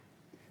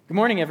Good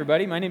morning,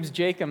 everybody. My name is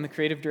Jake. I'm the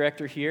creative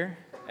director here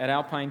at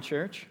Alpine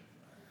Church.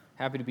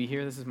 Happy to be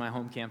here. This is my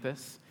home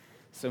campus.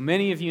 So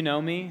many of you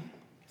know me.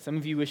 Some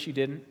of you wish you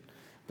didn't,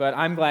 but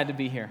I'm glad to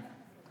be here.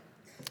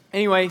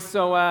 Anyway,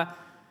 have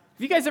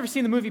you guys ever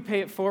seen the movie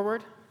Pay It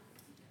Forward?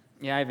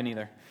 Yeah, I haven't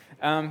either.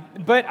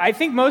 But I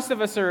think most of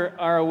us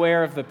are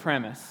aware of the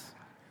premise,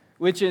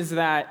 which is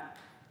that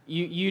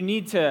you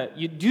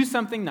do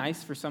something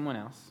nice for someone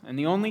else, and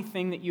the only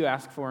thing that you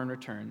ask for in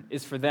return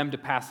is for them to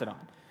pass it on.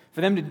 For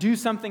them to do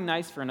something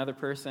nice for another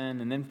person,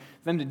 and then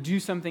for them to do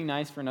something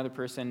nice for another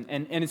person.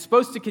 And it's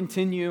supposed to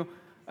continue,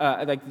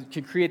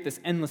 to create this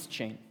endless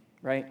chain,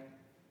 right?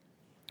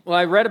 Well,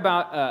 I read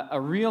about a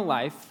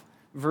real-life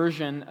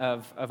version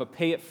of a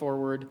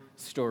pay-it-forward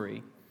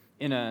story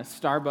in a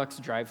Starbucks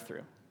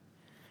drive-thru.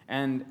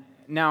 And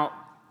now,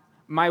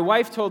 my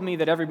wife told me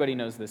that everybody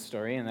knows this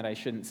story and that I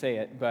shouldn't say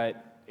it,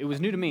 but it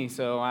was new to me,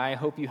 so I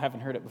hope you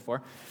haven't heard it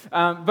before.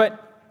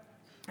 But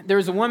there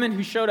was a woman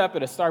who showed up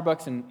at a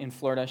Starbucks in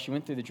Florida. She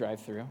went through the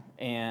drive-thru,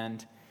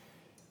 and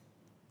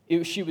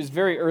she was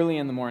very early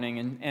in the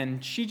morning,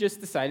 and she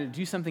just decided to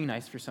do something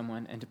nice for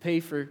someone and to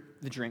pay for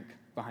the drink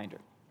behind her.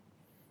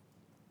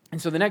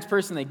 And so the next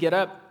person, they get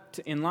up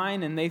in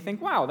line, and they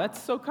think, wow,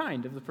 that's so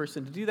kind of the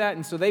person to do that,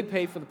 and so they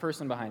pay for the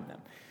person behind them.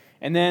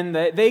 And then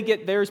they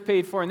get theirs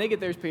paid for, and they get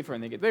theirs paid for,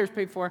 and they get theirs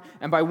paid for,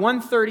 and by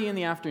 1:30 in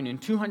the afternoon,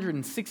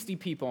 260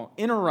 people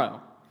in a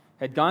row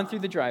had gone through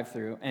the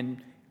drive-thru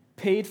and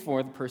paid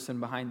for the person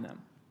behind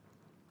them.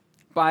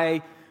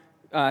 By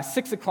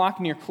 6 o'clock,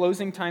 near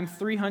closing time,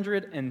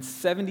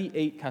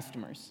 378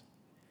 customers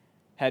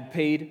had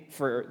paid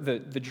for the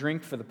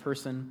drink for the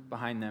person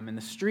behind them, and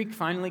the streak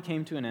finally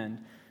came to an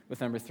end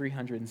with number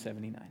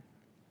 379.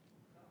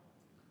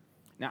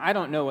 Now, I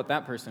don't know what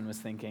that person was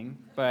thinking,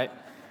 but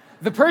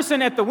the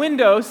person at the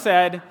window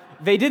said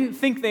they didn't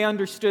think they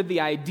understood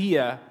the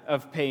idea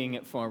of paying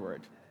it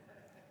forward.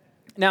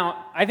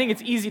 Now, I think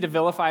it's easy to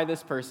vilify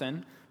this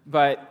person,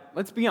 but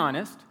let's be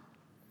honest,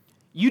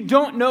 you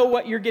don't know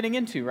what you're getting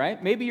into,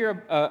 right? Maybe you're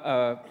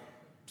a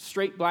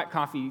straight black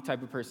coffee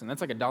type of person. That's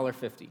like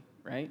 $1.50,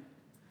 right?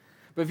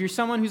 But if you're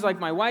someone who's like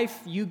my wife,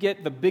 you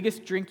get the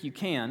biggest drink you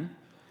can,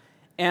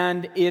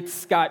 and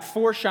it's got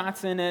 4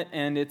 shots in it,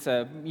 and it's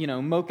a,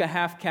 mocha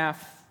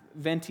half-calf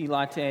venti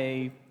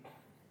latte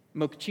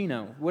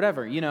mochaccino,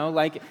 whatever,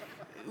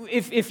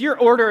 if your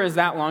order is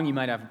that long, you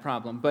might have a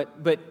problem, but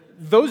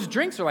those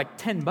drinks are like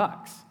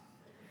 $10.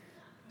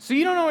 So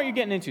you don't know what you're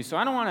getting into. So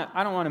I don't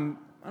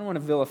want to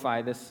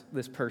vilify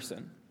this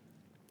person.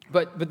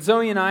 But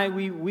Zoe and I,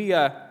 we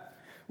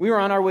were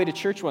on our way to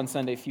church one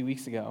Sunday a few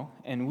weeks ago,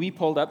 and we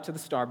pulled up to the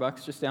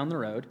Starbucks just down the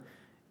road.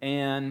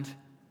 And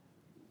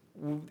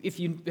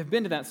if you have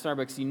been to that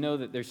Starbucks, you know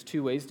that there's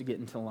 2 ways to get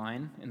into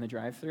line in the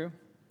drive-thru.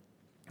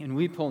 And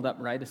we pulled up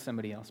right as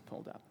somebody else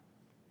pulled up.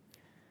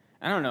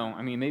 I don't know.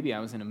 I mean, maybe I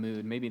was in a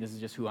mood. Maybe this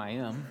is just who I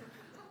am.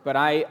 But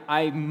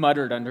I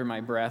muttered under my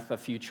breath a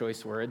few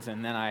choice words,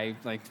 and then I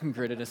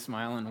gritted a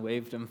smile and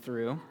waved them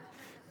through,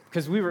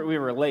 because we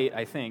were late,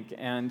 I think.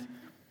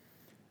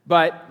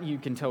 But you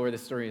can tell where the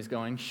story is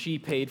going. She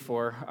paid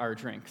for our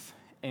drinks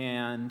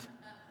and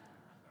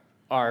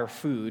our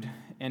food,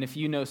 and if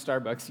you know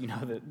Starbucks, you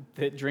know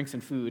that drinks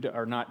and food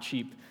are not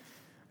cheap.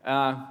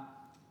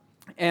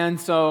 And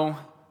so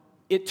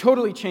it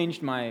totally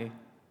changed my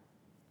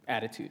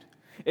attitude.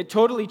 It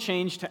totally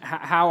changed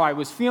how I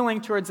was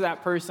feeling towards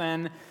that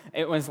person.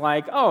 It was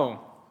like, oh,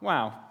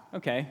 wow,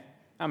 okay,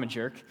 I'm a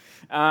jerk.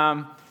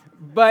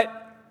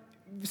 But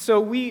so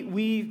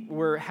we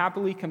were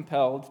happily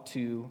compelled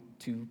to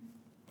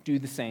do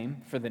the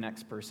same for the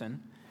next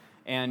person.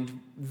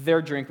 And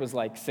their drink was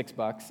like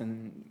 $6,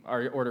 and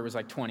our order was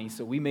like 20,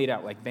 so we made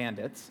out like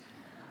bandits.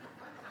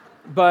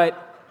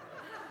 But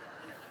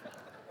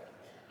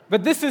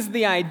this is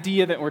the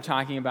idea that we're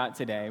talking about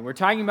today. We're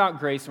talking about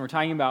grace, and we're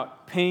talking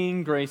about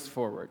paying grace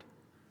forward.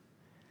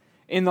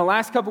 In the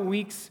last couple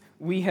weeks,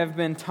 we have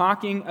been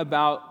talking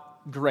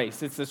about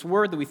grace. It's this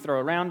word that we throw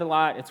around a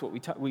lot. It's what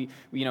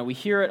we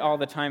hear it all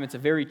the time. It's a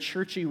very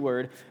churchy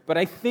word. But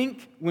I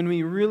think when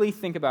we really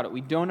think about it, we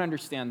don't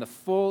understand the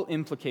full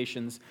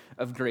implications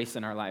of grace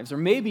in our lives. Or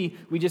maybe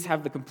we just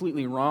have the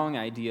completely wrong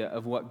idea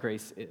of what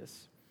grace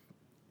is.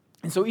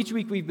 And so each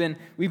week we've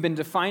been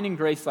defining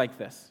grace like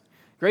this.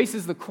 Grace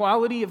is the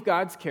quality of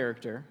God's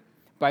character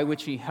by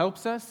which He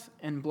helps us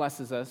and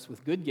blesses us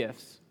with good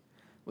gifts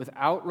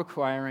without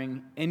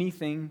requiring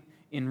anything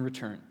in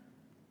return.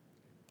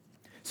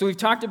 So we've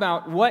talked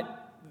about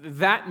what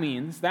that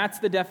means. That's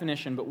the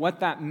definition, but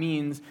what that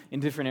means in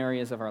different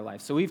areas of our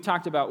life. So we've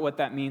talked about what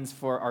that means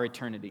for our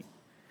eternity.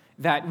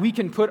 That we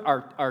can put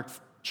our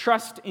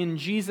trust in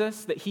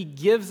Jesus, that He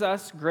gives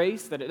us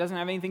grace, that it doesn't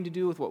have anything to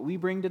do with what we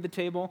bring to the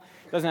table,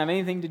 it doesn't have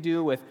anything to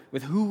do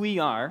with who we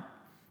are,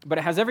 but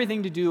it has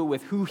everything to do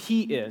with who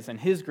He is and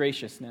His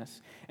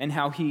graciousness and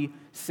how He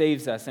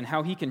saves us and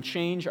how He can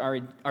change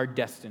our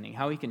destiny,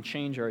 how He can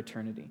change our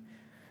eternity.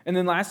 And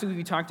then last week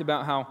we talked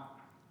about how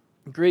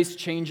grace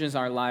changes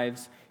our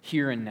lives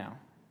here and now.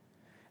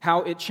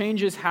 how it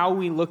changes how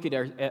we look at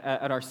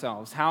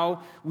ourselves,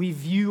 how we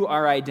view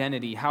our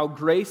identity, how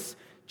grace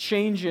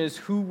changes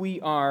who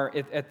we are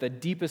at the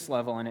deepest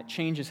level, and it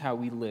changes how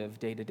we live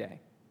day to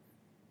day.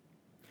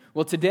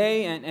 Well,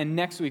 today and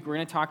next week, we're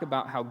going to talk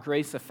about how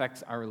grace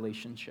affects our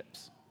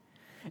relationships.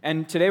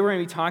 And today we're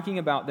going to be talking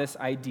about this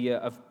idea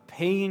of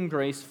paying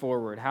grace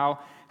forward, how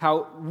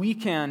we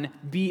can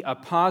be a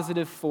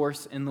positive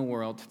force in the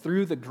world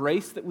through the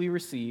grace that we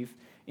receive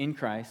in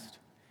Christ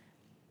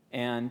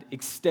and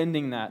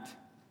extending that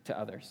to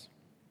others.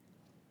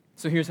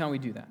 So here's how we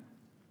do that.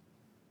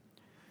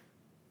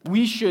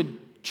 We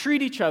should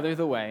treat each other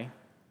the way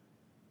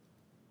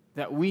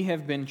that we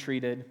have been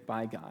treated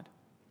by God.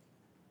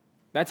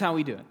 That's how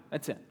we do it.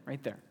 That's it,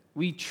 right there.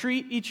 We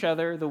treat each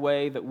other the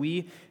way that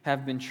we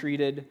have been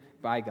treated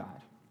by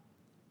God.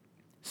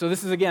 So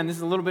this is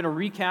a little bit of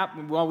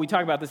recap. Well, we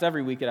talk about this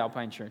every week at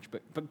Alpine Church,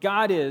 but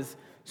God is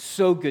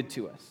so good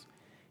to us.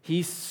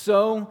 He's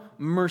so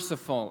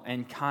merciful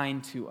and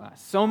kind to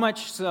us. So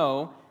much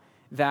so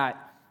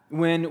that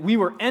when we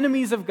were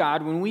enemies of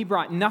God, when we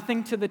brought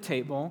nothing to the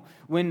table,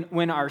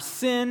 when our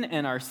sin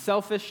and our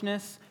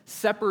selfishness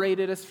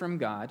separated us from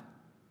God,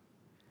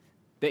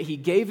 that He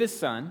gave His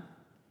Son,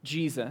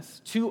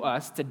 Jesus, to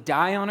us to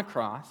die on a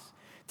cross,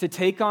 to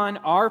take on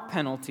our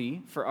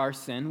penalty for our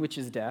sin, which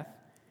is death,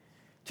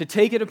 to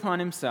take it upon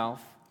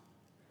Himself,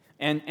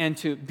 and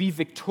to be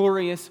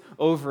victorious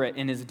over it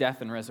in His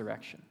death and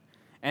resurrection.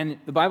 And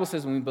the Bible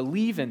says when we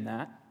believe in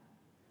that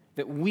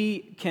we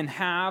can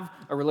have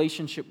a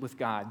relationship with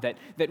God,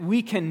 that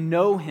we can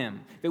know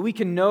Him, that we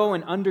can know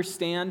and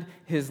understand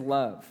His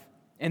love.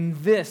 And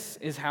this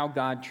is how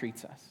God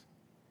treats us.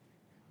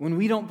 When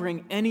we don't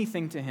bring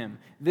anything to Him,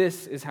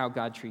 this is how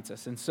God treats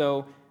us. And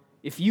so,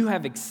 if you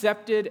have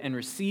accepted and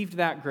received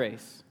that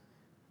grace,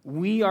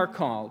 we are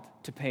called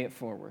to pay it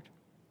forward.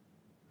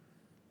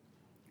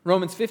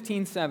 Romans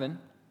 15:7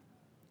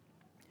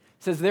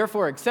 says,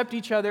 "Therefore, accept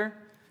each other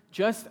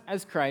just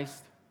as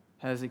Christ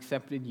has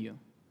accepted you,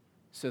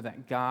 so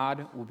that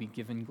God will be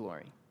given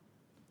glory."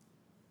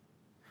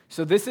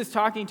 So this is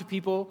talking to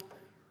people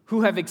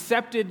who have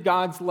accepted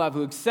God's love,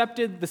 who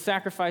accepted the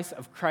sacrifice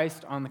of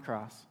Christ on the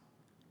cross.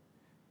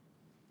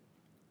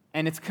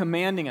 And it's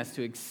commanding us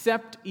to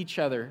accept each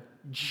other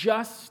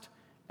just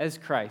as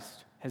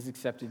Christ has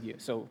accepted you.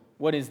 So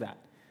what is that?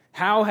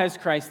 How has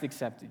Christ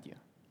accepted you?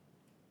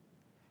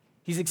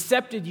 He's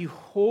accepted you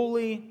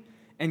wholly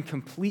and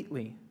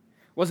completely.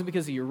 It wasn't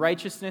because of your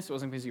righteousness. It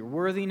wasn't because of your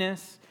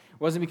worthiness. It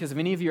wasn't because of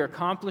any of your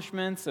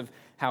accomplishments, of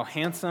how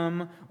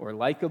handsome or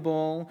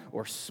likable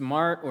or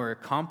smart or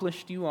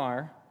accomplished you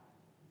are.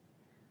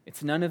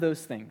 It's none of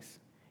those things.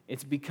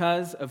 It's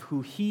because of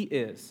who He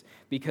is,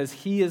 because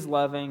He is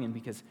loving and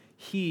because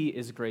He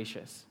is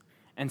gracious.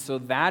 And so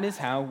that is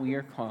how we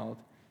are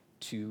called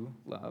to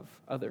love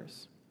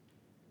others.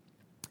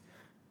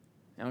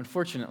 Now,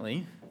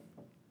 unfortunately,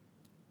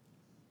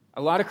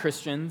 a lot of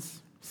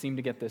Christians seem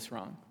to get this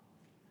wrong.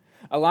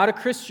 A lot of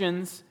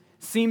Christians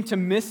seem to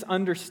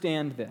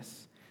misunderstand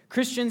this.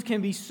 Christians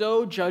can be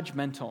so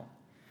judgmental.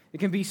 They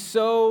can be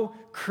so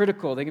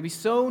critical. They can be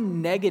so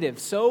negative,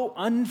 so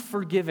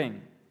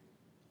unforgiving.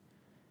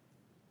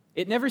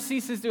 It never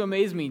ceases to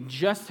amaze me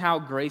just how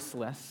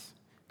graceless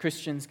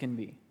Christians can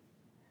be.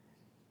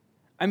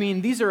 I mean,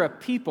 these are a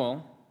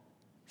people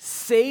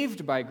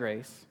saved by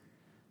grace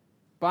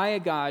by a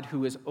God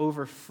who is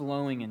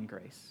overflowing in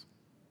grace.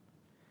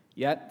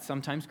 Yet,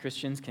 sometimes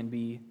Christians can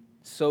be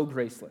so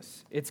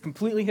graceless. It's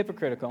completely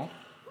hypocritical.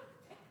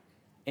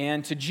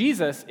 And to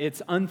Jesus,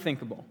 it's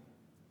unthinkable.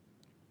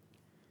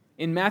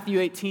 In Matthew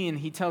 18,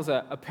 He tells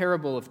a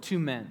parable of two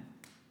men.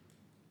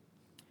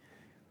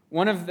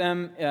 One of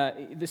them,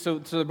 so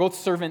they're both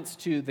servants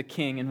to the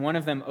king, and one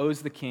of them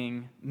owes the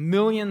king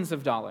millions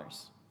of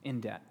dollars in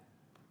debt.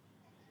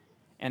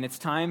 And it's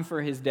time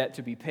for his debt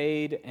to be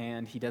paid,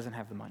 and he doesn't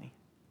have the money.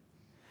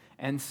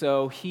 And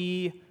so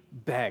he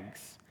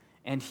begs,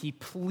 and he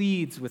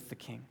pleads with the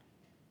king.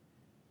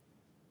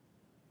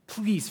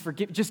 Please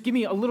forgive, just give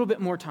me a little bit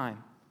more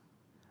time.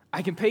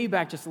 I can pay you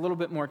back just a little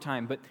bit more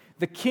time. But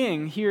the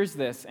king hears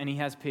this, and he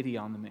has pity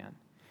on the man.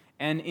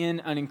 And in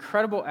an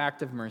incredible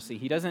act of mercy,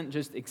 he doesn't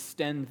just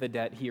extend the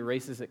debt, he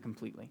erases it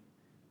completely.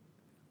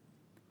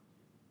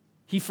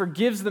 He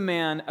forgives the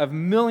man of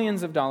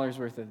millions of dollars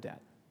worth of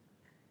debt.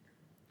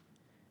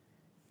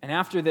 And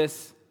after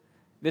this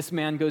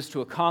man goes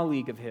to a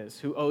colleague of his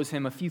who owes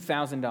him a few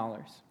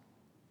 $1,000s.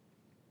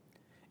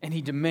 And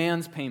he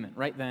demands payment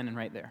right then and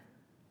right there.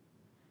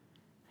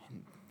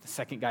 And the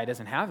second guy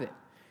doesn't have it.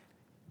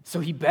 So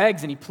he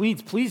begs and he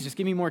pleads, please just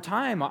give me more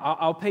time.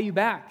 I'll pay you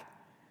back.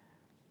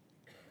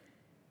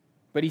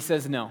 But he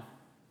says no.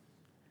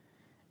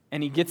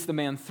 And he gets the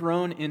man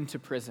thrown into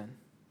prison.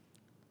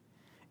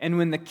 And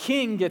when the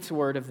king gets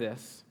word of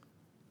this,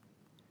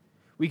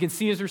 we can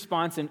see his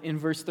response in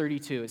verse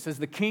 32. It says,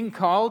 the king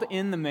called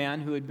in the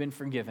man who had been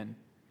forgiven.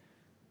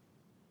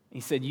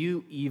 He said,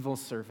 you evil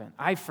servant,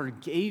 I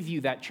forgave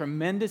you that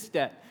tremendous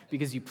debt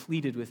because you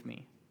pleaded with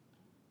me.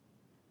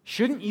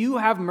 Shouldn't you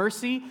have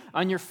mercy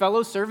on your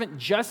fellow servant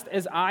just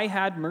as I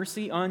had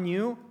mercy on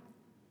you?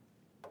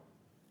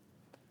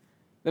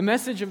 The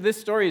message of this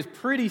story is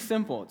pretty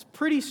simple. It's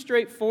pretty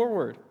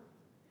straightforward.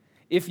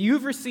 If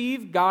you've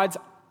received God's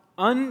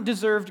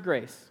undeserved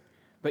grace,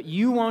 but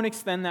you won't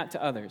extend that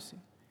to others,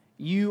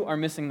 you are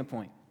missing the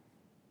point.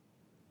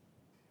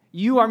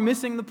 You are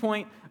missing the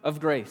point of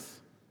grace.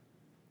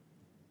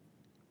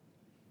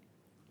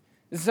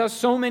 This is how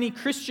so many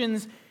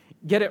Christians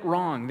get it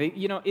wrong.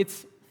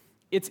 It's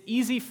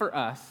easy for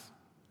us,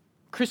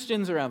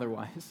 Christians or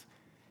otherwise,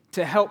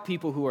 to help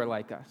people who are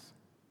like us.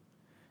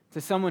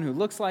 To someone who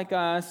looks like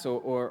us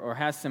or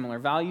has similar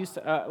values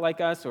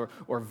like us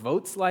or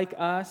votes like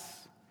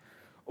us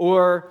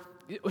or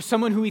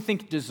someone who we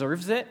think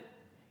deserves it.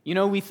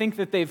 We think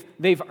that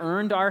they've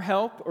earned our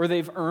help or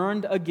they've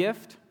earned a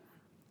gift.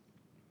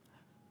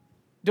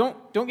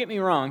 Don't get me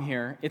wrong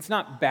here. It's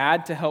not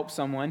bad to help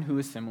someone who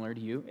is similar to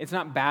you. It's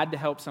not bad to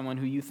help someone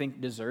who you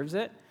think deserves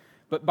it.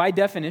 But by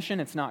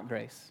definition, it's not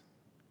grace.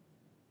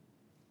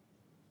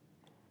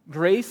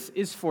 Grace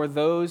is for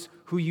those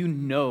who you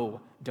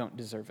know don't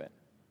deserve it.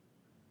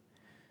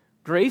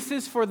 Grace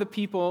is for the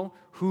people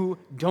who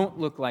don't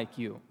look like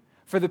you,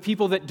 for the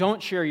people that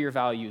don't share your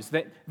values,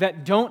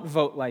 that don't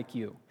vote like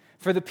you,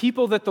 for the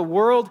people that the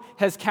world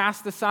has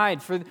cast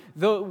aside, for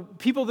the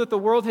people that the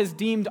world has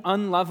deemed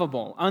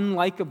unlovable,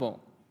 unlikable,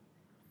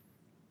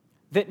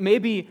 that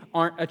maybe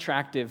aren't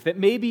attractive, that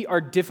maybe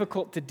are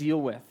difficult to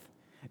deal with,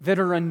 that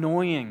are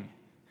annoying,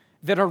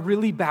 that are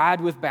really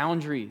bad with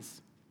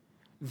boundaries.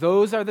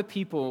 Those are the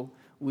people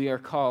we are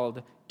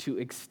called to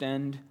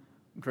extend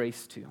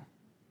grace to.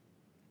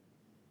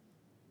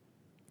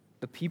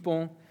 The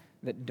people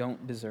that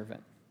don't deserve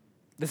it.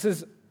 This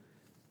is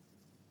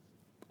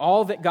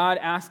all that God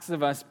asks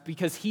of us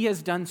because He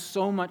has done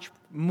so much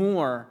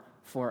more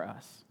for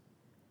us.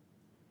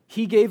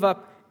 He gave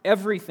up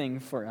everything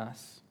for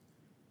us.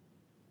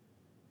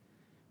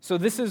 So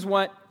this is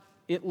what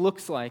it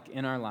looks like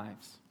in our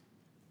lives.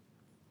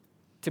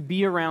 To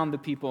be around the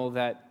people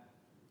that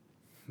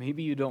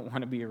maybe you don't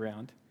want to be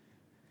around.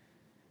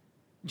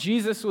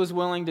 Jesus was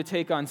willing to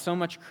take on so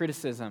much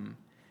criticism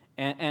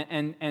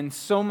and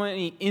so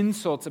many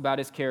insults about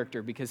his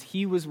character because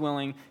he was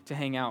willing to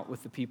hang out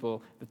with the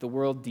people that the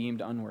world deemed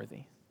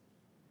unworthy.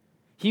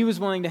 He was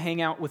willing to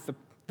hang out with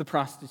the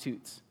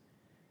prostitutes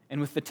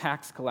and with the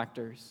tax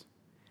collectors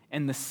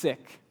and the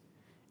sick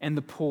and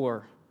the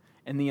poor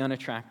and the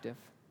unattractive.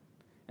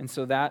 And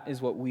so that is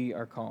what we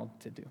are called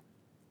to do.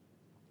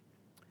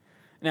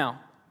 Now,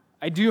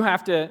 I do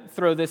have to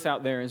throw this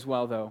out there as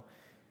well, though.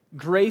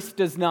 Grace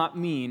does not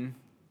mean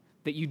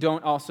that you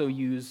don't also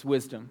use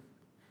wisdom.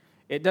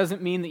 It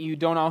doesn't mean that you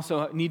don't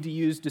also need to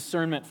use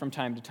discernment from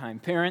time to time.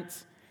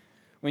 Parents,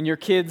 when your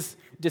kids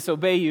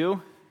disobey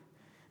you,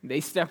 they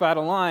step out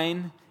of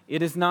line,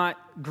 it is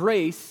not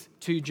grace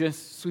to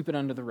just sweep it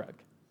under the rug.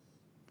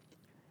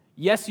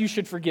 Yes, you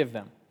should forgive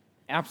them.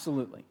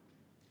 Absolutely.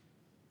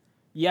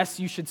 Yes,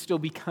 you should still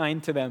be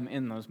kind to them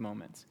in those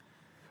moments.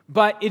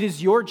 But it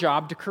is your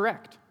job to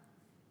correct.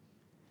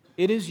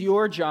 It is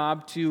your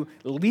job to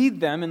lead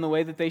them in the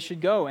way that they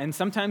should go. And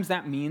sometimes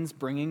that means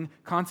bringing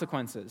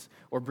consequences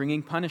or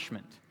bringing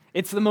punishment.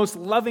 It's the most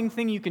loving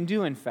thing you can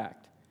do, in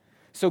fact.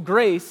 So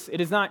grace,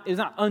 it is not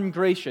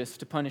ungracious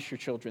to punish your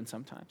children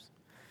sometimes.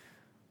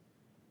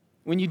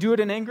 When you do it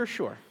in anger,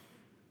 sure.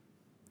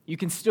 You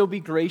can still be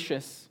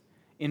gracious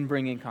in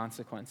bringing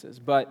consequences,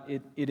 but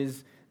it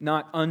is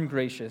not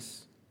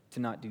ungracious to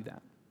not do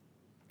that.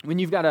 When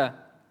you've got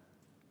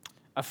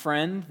a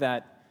friend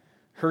that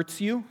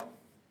hurts you,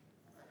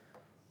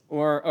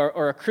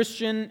 or a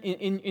Christian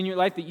in your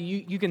life that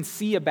you can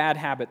see a bad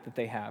habit that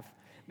they have,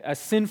 a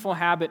sinful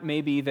habit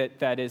maybe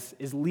that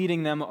is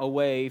leading them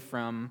away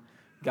from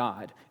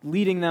God,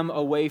 leading them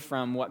away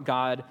from what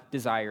God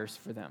desires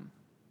for them.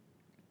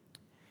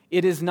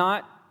 It is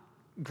not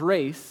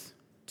grace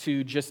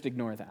to just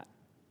ignore that.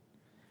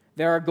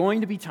 There are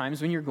going to be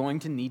times when you're going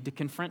to need to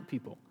confront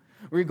people,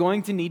 where you're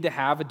going to need to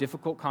have a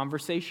difficult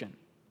conversation.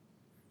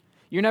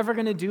 You're never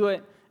going to do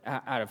it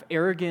out of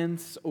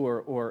arrogance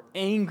or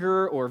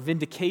anger or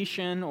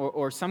vindication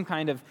or some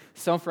kind of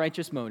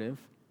self-righteous motive,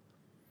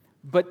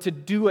 but to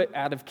do it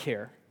out of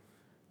care,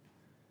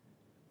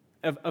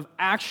 of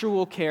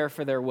actual care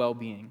for their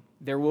well-being.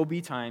 There will be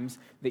times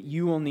that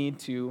you will need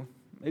to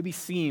maybe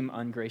seem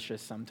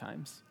ungracious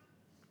sometimes.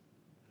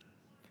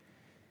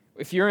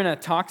 If you're in a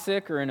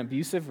toxic or an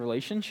abusive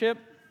relationship,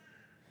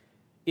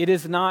 it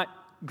is not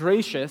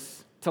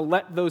gracious to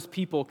let those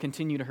people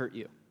continue to hurt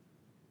you.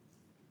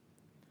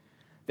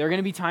 There are going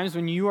to be times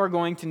when you are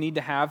going to need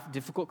to have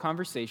difficult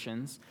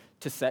conversations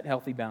to set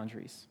healthy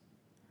boundaries.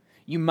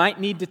 You might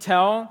need to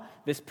tell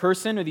this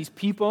person or these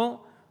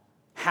people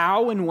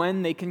how and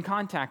when they can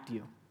contact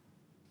you.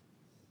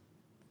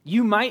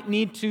 You might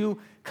need to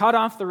cut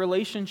off the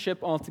relationship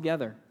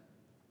altogether.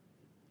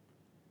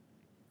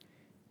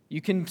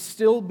 You can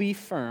still be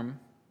firm,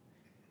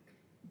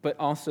 but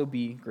also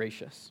be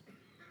gracious.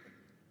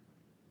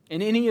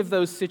 In any of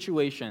those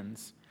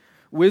situations,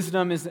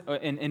 wisdom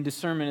and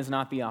discernment is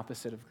not the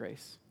opposite of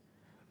grace.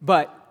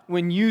 but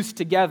when used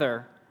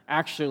together,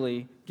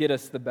 actually get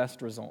us the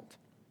best result.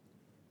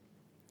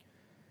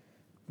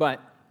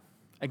 But,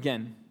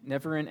 again,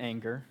 never in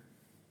anger,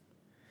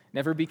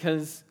 never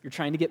because you're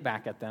trying to get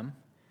back at them,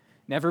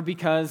 never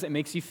because it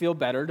makes you feel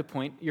better to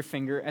point your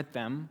finger at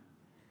them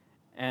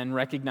and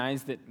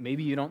recognize that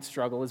maybe you don't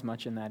struggle as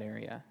much in that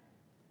area.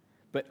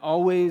 But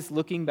always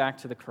looking back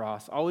to the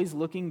cross, always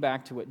looking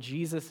back to what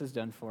Jesus has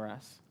done for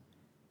us,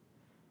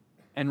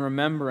 and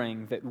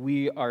remembering that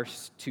we are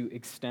to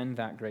extend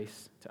that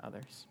grace to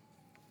others.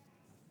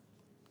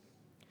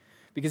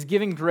 Because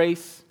giving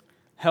grace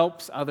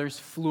helps others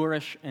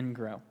flourish and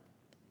grow.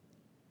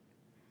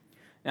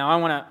 Now, I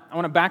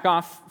want to back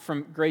off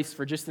from grace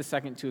for just a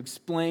second to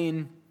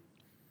explain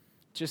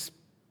just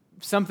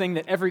something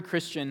that every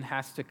Christian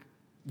has to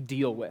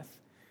deal with,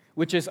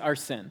 which is our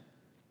sin.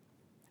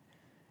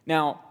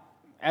 Now,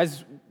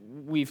 as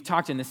we've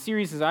talked in the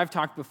series, as I've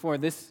talked before,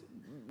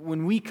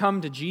 when we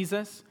come to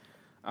Jesus,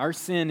 our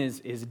sin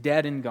is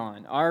dead and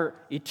gone. Our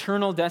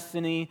eternal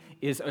destiny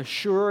is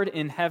assured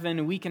in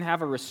heaven. We can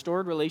have a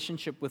restored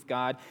relationship with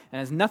God, and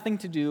it has nothing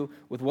to do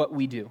with what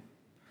we do.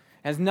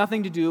 It has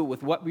nothing to do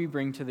with what we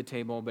bring to the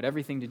table, but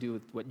everything to do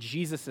with what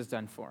Jesus has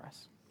done for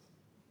us.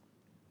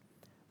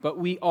 But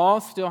we all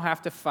still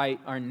have to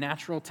fight our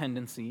natural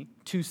tendency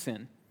to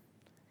sin.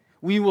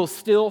 We will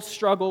still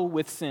struggle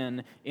with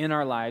sin in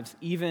our lives,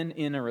 even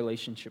in a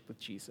relationship with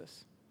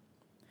Jesus.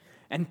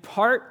 And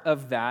part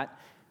of that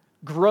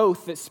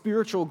growth, that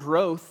spiritual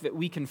growth that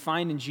we can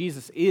find in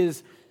Jesus,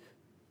 is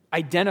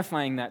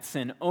identifying that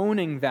sin,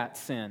 owning that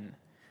sin,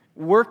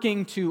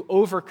 working to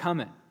overcome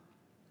it.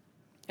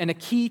 And a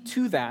key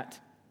to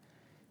that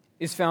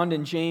is found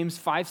in James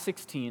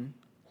 5:16.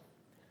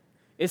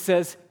 It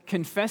says,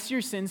 "Confess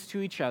your sins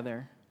to each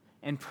other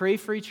and pray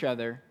for each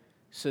other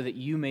so that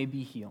you may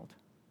be healed."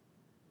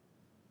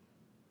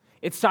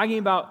 It's talking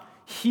about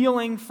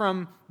healing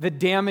from the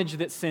damage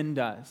that sin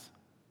does.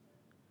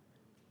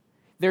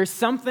 There's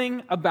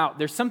something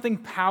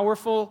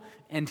powerful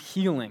and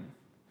healing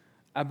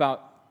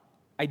about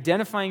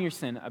identifying your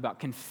sin, about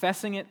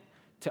confessing it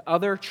to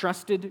other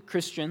trusted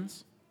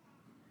Christians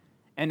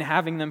and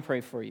having them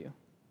pray for you.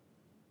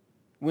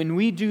 When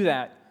we do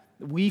that,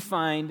 we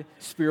find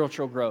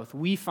spiritual growth.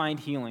 We find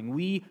healing.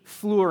 We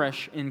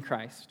flourish in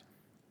Christ.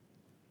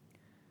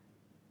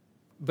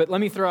 But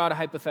let me throw out a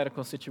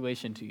hypothetical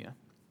situation to you.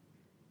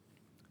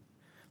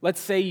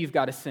 Let's say you've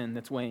got a sin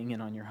that's weighing in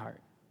on your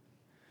heart.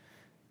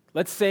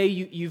 Let's say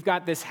you've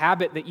got this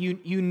habit that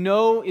you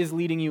know is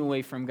leading you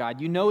away from God.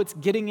 You know it's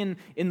getting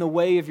in the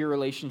way of your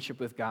relationship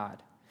with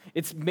God.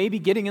 It's maybe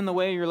getting in the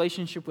way of your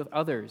relationship with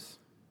others.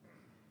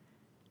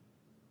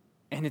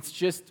 And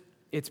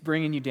it's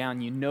bringing you down.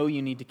 You know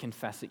you need to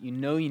confess it. You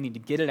know you need to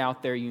get it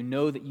out there. You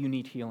know that you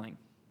need healing.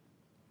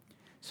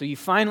 So you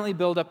finally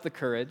build up the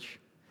courage.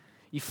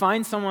 You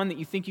find someone that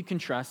you think you can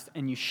trust,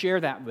 and you share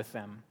that with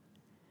them.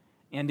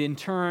 And in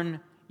turn,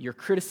 you're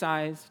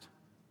criticized,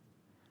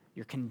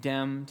 you're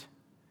condemned,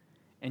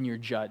 and you're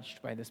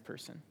judged by this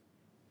person.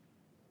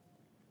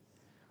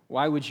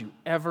 Why would you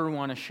ever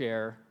want to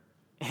share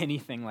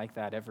anything like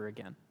that ever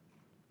again?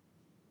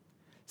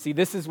 See,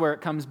 this is where it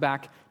comes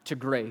back to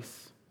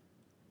grace.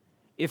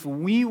 If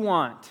we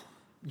want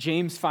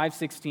James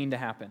 5:16 to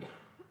happen,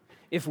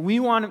 if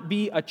we want to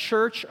be a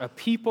church, a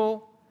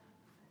people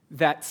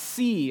that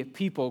see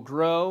people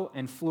grow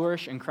and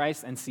flourish in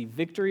Christ and see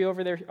victory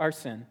over our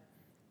sin,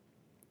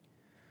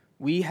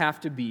 we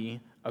have to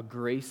be a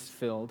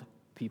grace-filled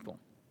people.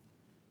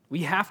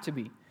 We have to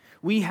be.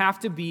 We have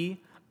to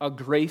be a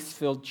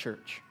grace-filled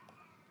church.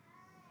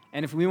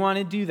 And if we want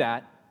to do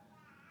that,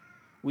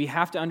 we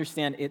have to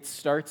understand it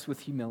starts with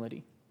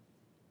humility.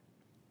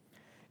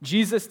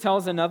 Jesus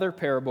tells another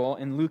parable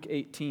in Luke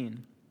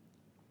 18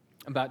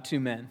 about two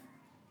men.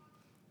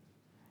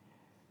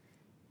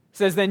 It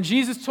says, "Then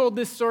Jesus told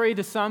this story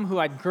to some who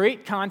had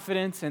great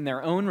confidence in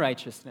their own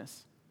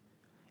righteousness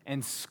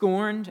and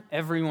scorned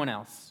everyone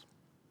else.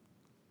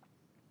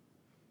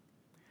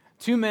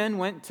 Two men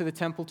went to the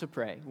temple to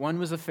pray. One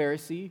was a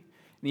Pharisee, and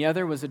the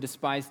other was a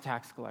despised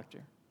tax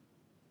collector.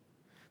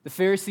 The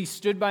Pharisee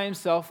stood by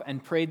himself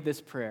and prayed this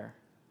prayer: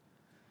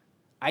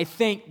 'I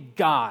thank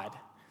God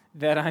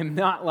that I'm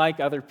not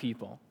like other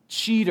people,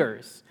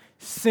 cheaters,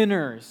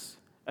 sinners,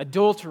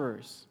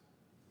 adulterers.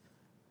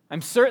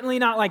 I'm certainly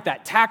not like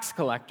that tax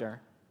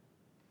collector.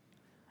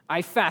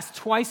 I fast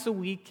twice a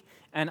week,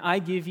 and I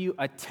give you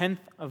 1/10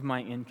 of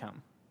my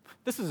income.'"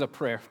 This is a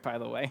prayer, by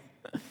the way.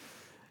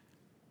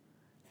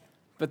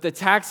 But the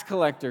tax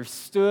collector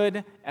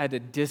stood at a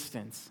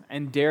distance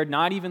and dared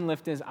not even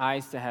lift his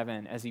eyes to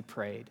heaven as he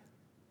prayed.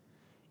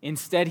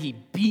 Instead, he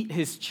beat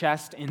his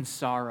chest in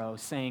sorrow,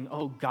 saying,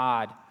 "Oh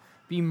God,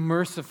 be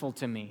merciful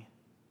to me,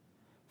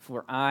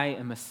 for I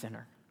am a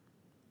sinner."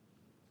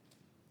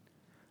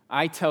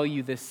 I tell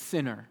you, this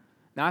sinner,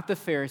 not the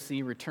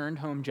Pharisee, returned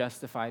home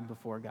justified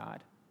before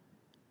God.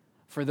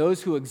 For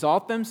those who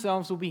exalt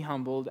themselves will be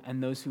humbled,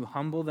 and those who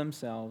humble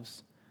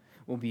themselves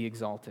will be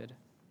exalted.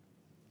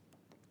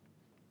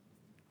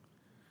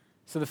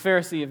 So the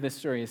Pharisee of this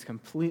story is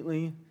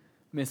completely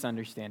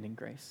misunderstanding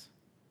grace.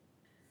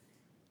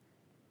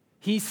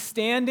 He's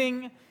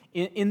standing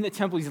in the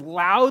temple. He's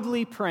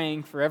loudly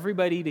praying for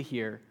everybody to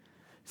hear,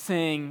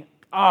 saying,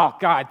 "Oh,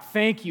 God,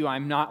 thank you,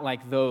 I'm not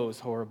like those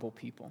horrible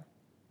people."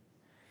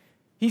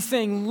 He's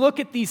saying, "Look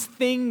at these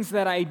things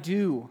that I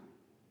do.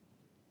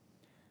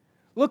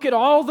 Look at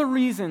all the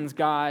reasons,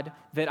 God,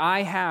 that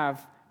I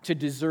have to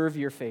deserve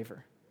your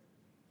favor."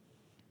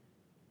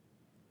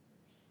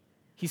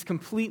 He's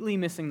completely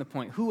missing the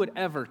point. Who would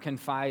ever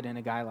confide in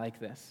a guy like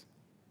this?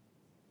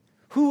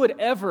 Who would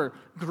ever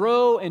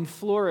grow and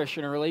flourish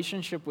in a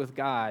relationship with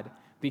God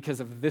because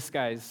of this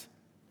guy's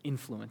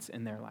influence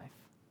in their life?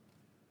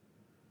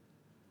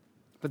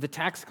 But the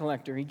tax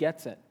collector, he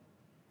gets it.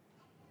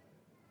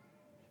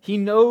 He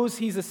knows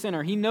he's a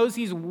sinner. He knows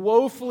he's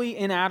woefully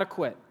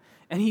inadequate,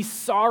 and he's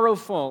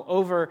sorrowful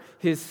over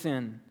his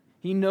sin.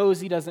 He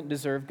knows he doesn't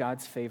deserve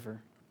God's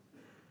favor.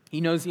 He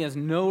knows he has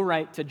no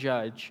right to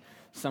judge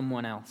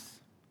someone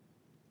else.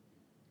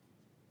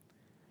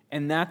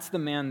 And that's the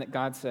man that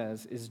God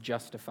says is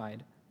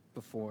justified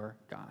before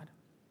God.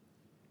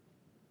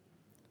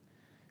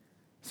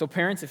 So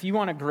parents, if you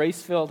want a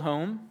grace-filled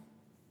home,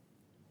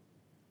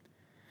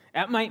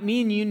 that might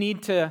mean you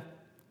need to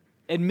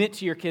admit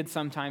to your kids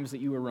sometimes that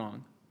you were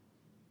wrong.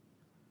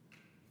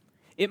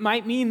 It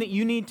might mean that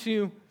you need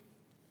to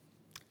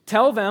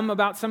tell them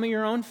about some of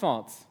your own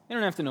faults. They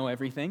don't have to know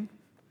everything,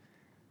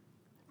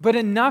 but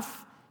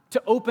enough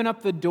to open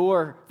up the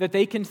door that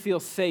they can feel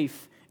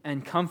safe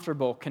and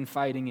comfortable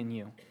confiding in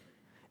you.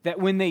 That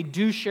when they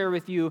do share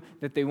with you,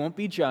 that they won't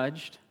be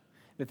judged,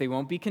 that they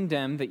won't be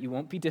condemned, that you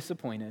won't be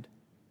disappointed,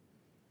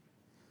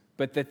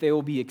 but that they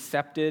will be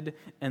accepted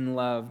and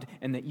loved,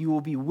 and that you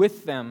will be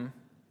with them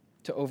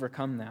to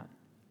overcome that.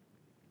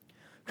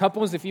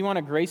 Couples, if you want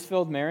a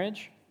grace-filled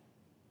marriage,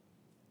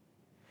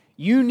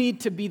 you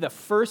need to be the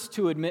first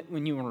to admit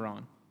when you were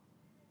wrong.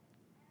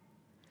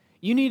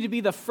 You need to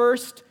be the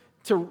first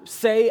to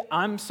say,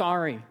 "I'm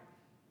sorry.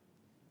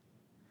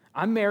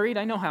 I'm married,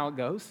 I know how it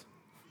goes."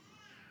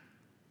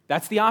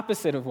 That's the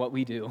opposite of what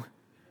we do.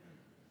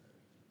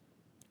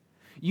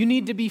 You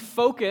need to be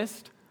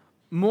focused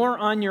more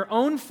on your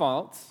own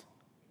faults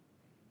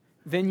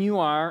than you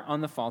are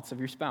on the faults of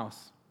your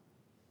spouse.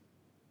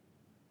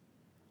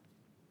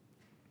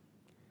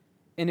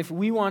 And if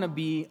we want to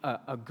be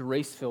a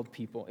grace-filled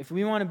people, if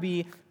we want to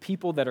be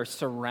people that are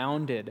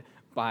surrounded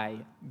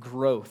by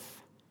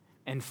growth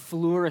and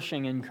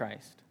flourishing in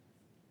Christ,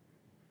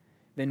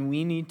 then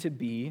we need to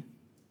be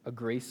a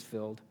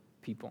grace-filled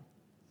people.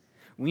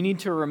 We need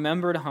to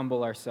remember to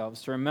humble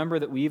ourselves, to remember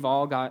that we've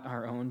all got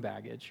our own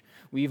baggage.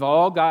 We've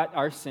all got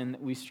our sin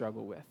that we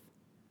struggle with.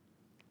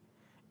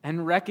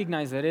 And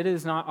recognize that it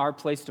is not our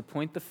place to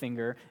point the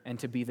finger and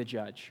to be the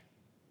judge.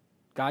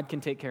 God can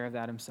take care of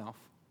that himself.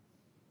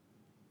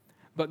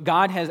 But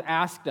God has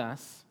asked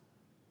us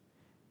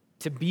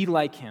to be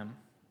like him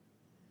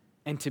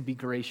and to be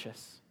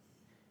gracious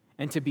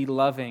and to be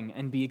loving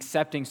and be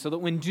accepting, so that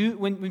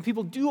when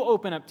people do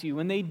open up to you,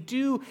 when they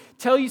do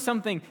tell you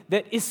something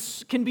that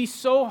can be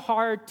so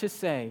hard to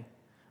say,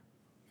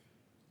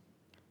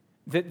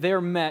 that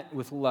they're met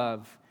with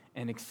love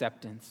and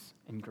acceptance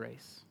and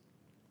grace.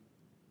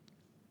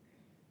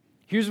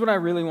 Here's what I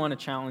really want to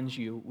challenge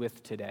you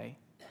with today.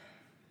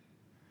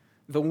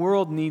 The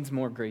world needs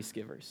more grace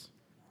givers.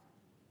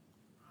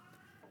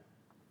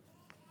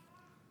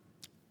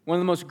 One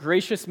of the most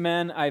gracious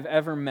men I've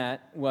ever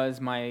met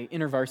was my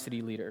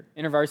InterVarsity leader.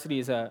 InterVarsity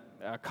is a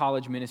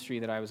college ministry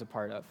that I was a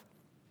part of.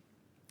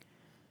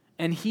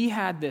 And he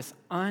had this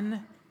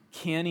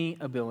uncanny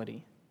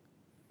ability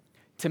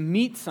to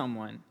meet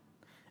someone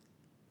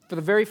for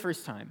the very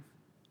first time,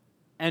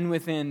 and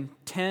within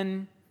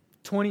 10,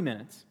 20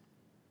 minutes,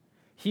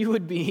 he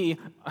would be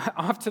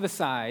off to the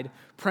side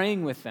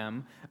praying with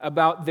them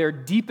about their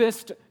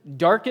deepest,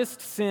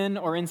 darkest sin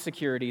or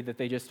insecurity that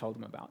they just told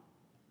him about.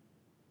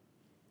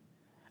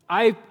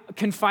 I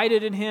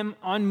confided in him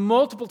on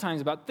multiple times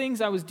about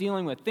things I was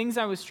dealing with, things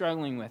I was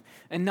struggling with,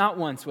 and not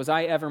once was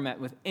I ever met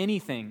with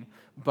anything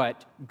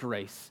but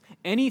grace,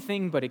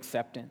 anything but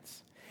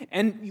acceptance.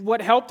 And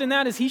what helped in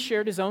that is he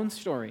shared his own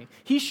story.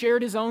 He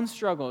shared his own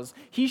struggles.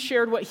 He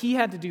shared what he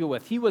had to deal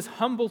with. He was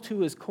humble to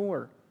his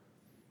core.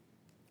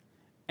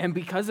 And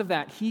because of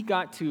that, he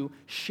got to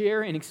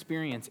share an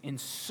experience in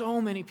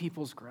so many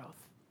people's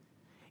growth,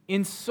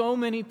 in so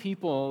many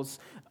people's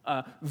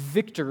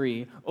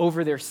victory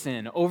over their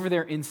sin, over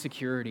their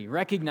insecurity,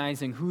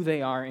 recognizing who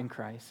they are in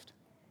Christ.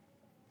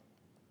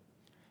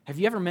 Have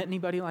you ever met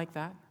anybody like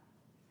that?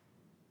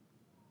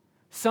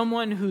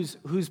 Someone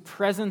whose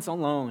presence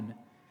alone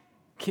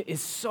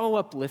is so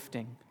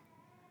uplifting.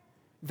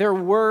 Their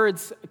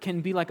words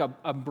can be like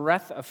a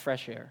breath of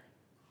fresh air.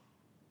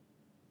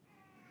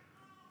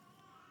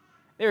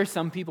 There are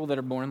some people that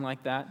are born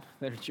like that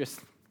are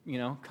just,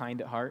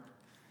 kind at heart.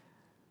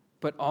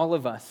 But all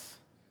of us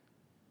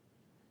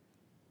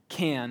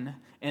can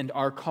and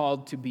are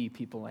called to be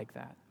people like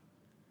that.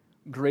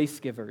 Grace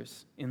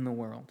givers in the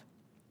world.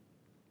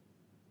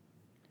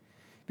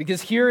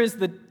 Because here is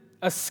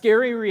a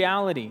scary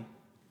reality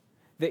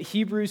that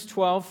Hebrews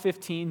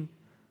 12:15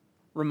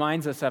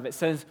 reminds us of. It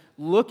says,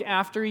 "Look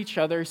after each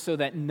other so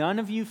that none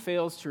of you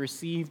fails to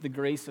receive the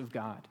grace of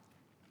God.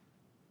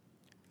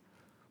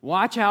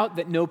 Watch out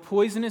that no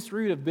poisonous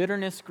root of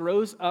bitterness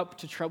grows up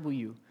to trouble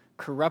you,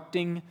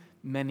 corrupting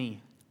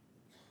many."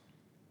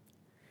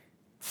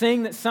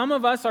 Saying that some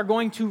of us are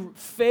going to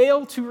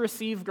fail to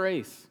receive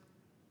grace.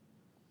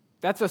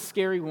 That's a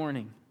scary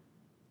warning.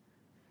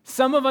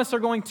 Some of us are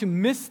going to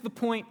miss the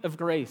point of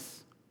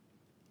grace.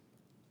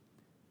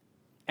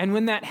 And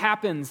when that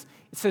happens,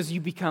 it says you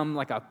become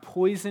like a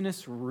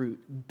poisonous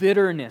root.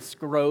 Bitterness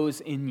grows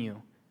in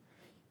you.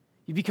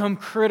 You become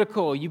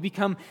critical. You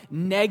become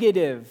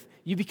negative.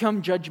 You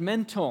become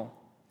judgmental.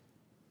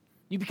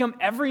 You become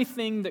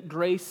everything that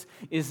grace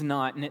is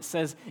not. And it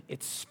says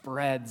it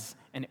spreads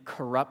and it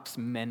corrupts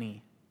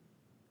many.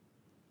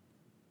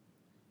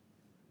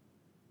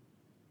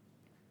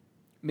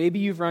 Maybe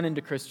you've run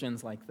into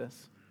Christians like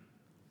this.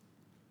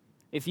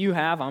 If you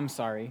have, I'm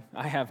sorry.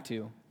 I have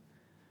too.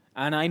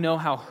 And I know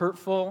how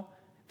hurtful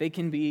they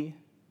can be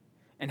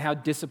and how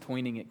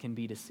disappointing it can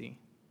be to see.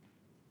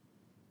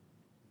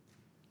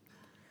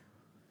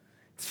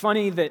 It's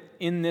funny that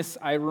in this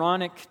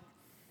ironic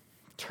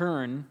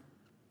turn,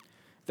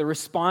 the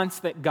response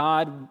that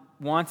God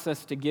wants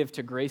us to give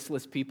to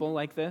graceless people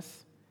like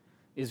this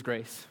is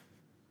grace.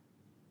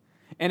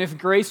 And if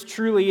grace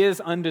truly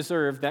is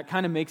undeserved, that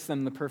kind of makes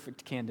them the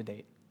perfect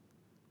candidate.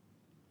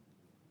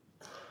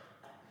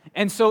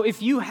 And so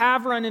if you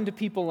have run into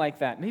people like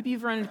that, maybe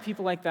you've run into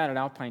people like that at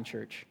Alpine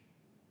Church.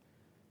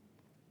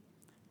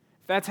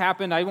 If that's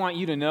happened, I want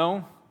you to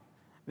know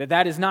that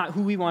that is not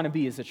who we want to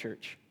be as a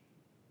church.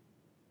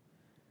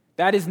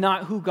 That is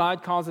not who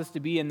God calls us to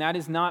be, and that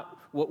is not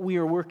what we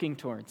are working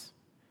towards.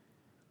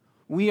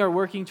 We are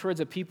working towards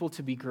a people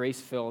to be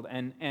grace-filled.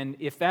 And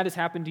if that has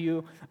happened to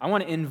you, I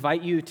want to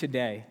invite you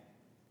today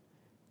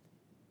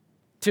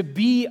to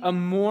be a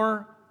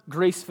more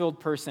grace-filled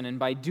person. And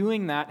by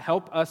doing that,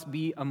 help us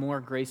be a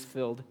more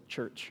grace-filled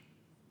church.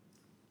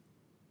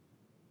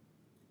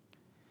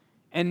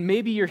 And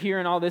maybe you're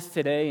hearing all this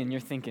today and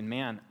you're thinking,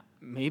 man,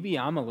 maybe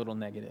I'm a little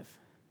negative.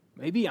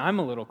 Maybe I'm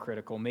a little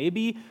critical.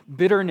 Maybe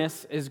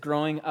bitterness is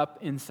growing up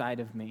inside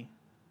of me.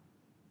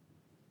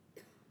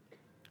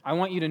 I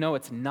want you to know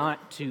it's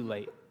not too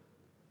late.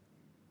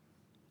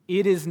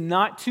 It is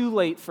not too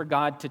late for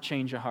God to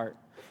change a heart.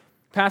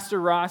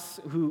 Pastor Ross,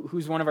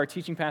 who's one of our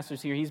teaching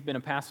pastors here, he's been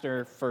a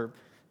pastor for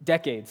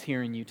decades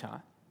here in Utah.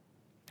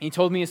 He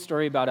told me a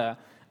story about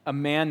a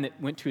man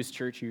that went to his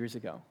church years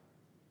ago.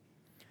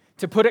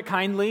 To put it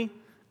kindly,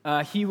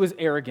 he was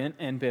arrogant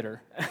and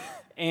bitter,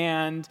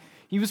 and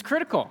he was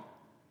critical.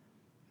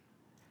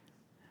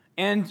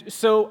 And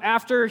so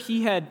after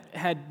he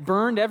had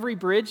burned every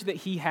bridge that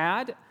he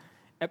had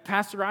at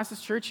Pastor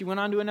Ross's church, he went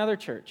on to another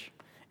church,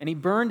 and he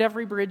burned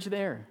every bridge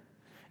there.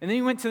 And then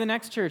he went to the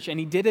next church, and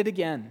he did it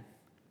again.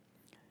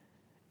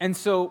 And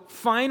so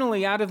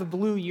finally, out of the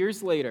blue,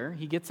 years later,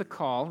 he gets a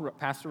call,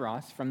 Pastor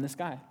Ross, from this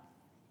guy.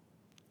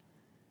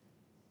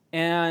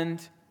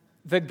 And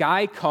the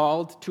guy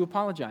called to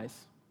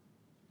apologize.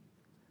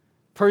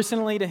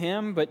 Personally to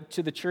him, but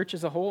to the church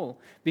as a whole.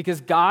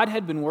 Because God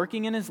had been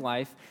working in his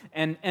life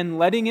and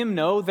letting him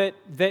know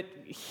that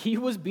he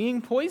was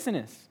being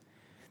poisonous.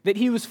 That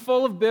he was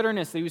full of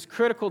bitterness, that he was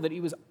critical, that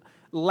he was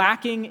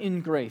lacking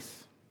in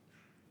grace.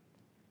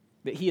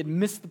 That he had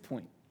missed the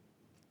point.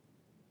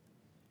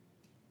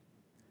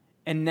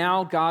 And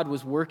now God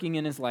was working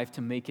in his life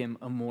to make him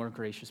a more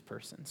gracious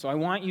person. So I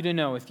want you to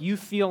know, if you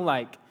feel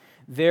like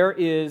there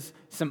is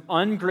some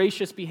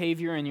ungracious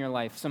behavior in your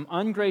life, some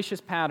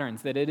ungracious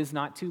patterns, that it is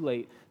not too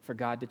late for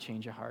God to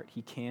change a heart.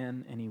 He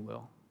can and he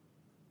will.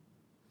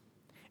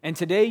 And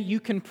today you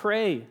can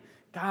pray,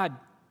 God,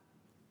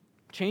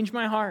 change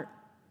my heart.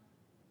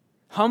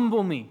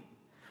 Humble me.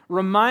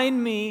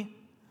 Remind me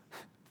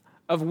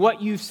of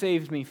what you've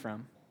saved me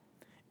from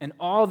and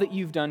all that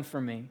you've done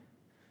for me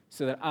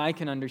so that I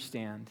can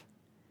understand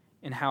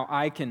and how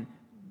I can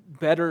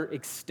better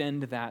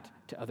extend that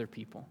to other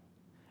people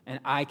and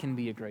I can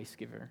be a grace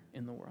giver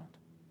in the world.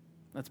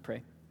 Let's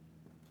pray.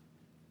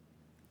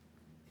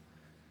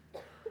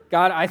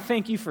 God, I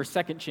thank you for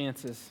second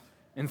chances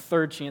and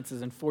third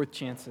chances and fourth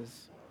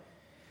chances.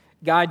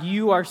 God,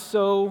 you are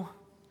so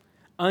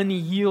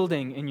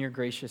unyielding in your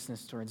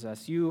graciousness towards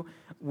us. You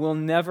will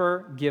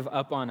never give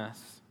up on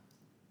us.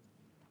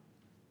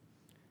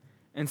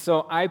 And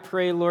so I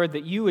pray, Lord,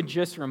 that you would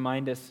just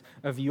remind us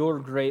of your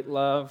great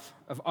love,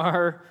 of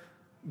our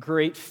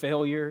great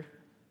failure,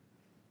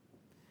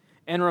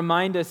 and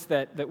remind us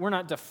that we're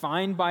not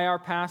defined by our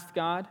past,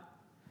 God,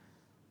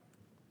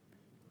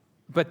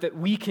 but that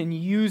we can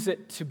use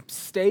it to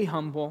stay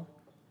humble,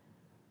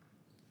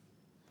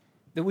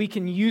 that we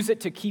can use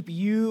it to keep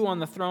you on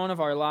the throne of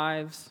our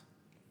lives,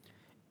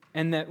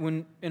 and that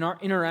when in our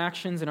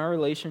interactions and our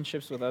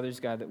relationships with others,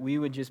 God, that we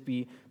would just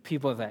be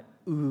people that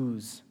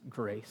ooze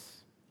grace.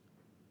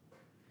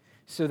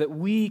 So that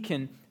we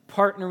can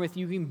partner with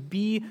you, can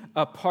be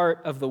a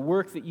part of the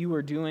work that you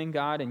are doing,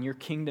 God, in your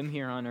kingdom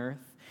here on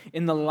earth,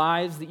 in the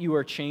lives that you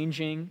are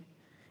changing,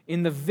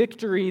 in the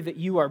victory that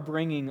you are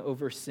bringing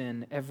over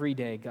sin every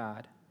day,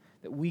 God,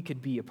 that we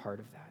could be a part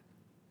of that.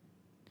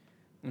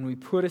 When we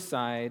put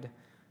aside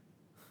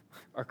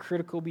our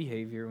critical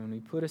behavior, when we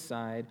put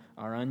aside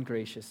our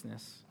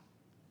ungraciousness,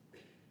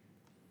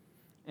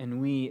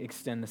 and we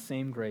extend the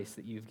same grace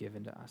that you've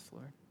given to us,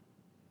 Lord.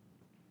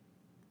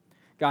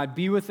 God,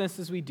 be with us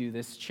as we do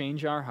this.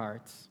 Change our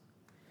hearts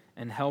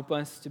and help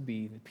us to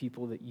be the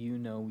people that you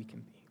know we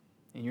can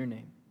be. In your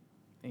name,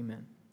 amen.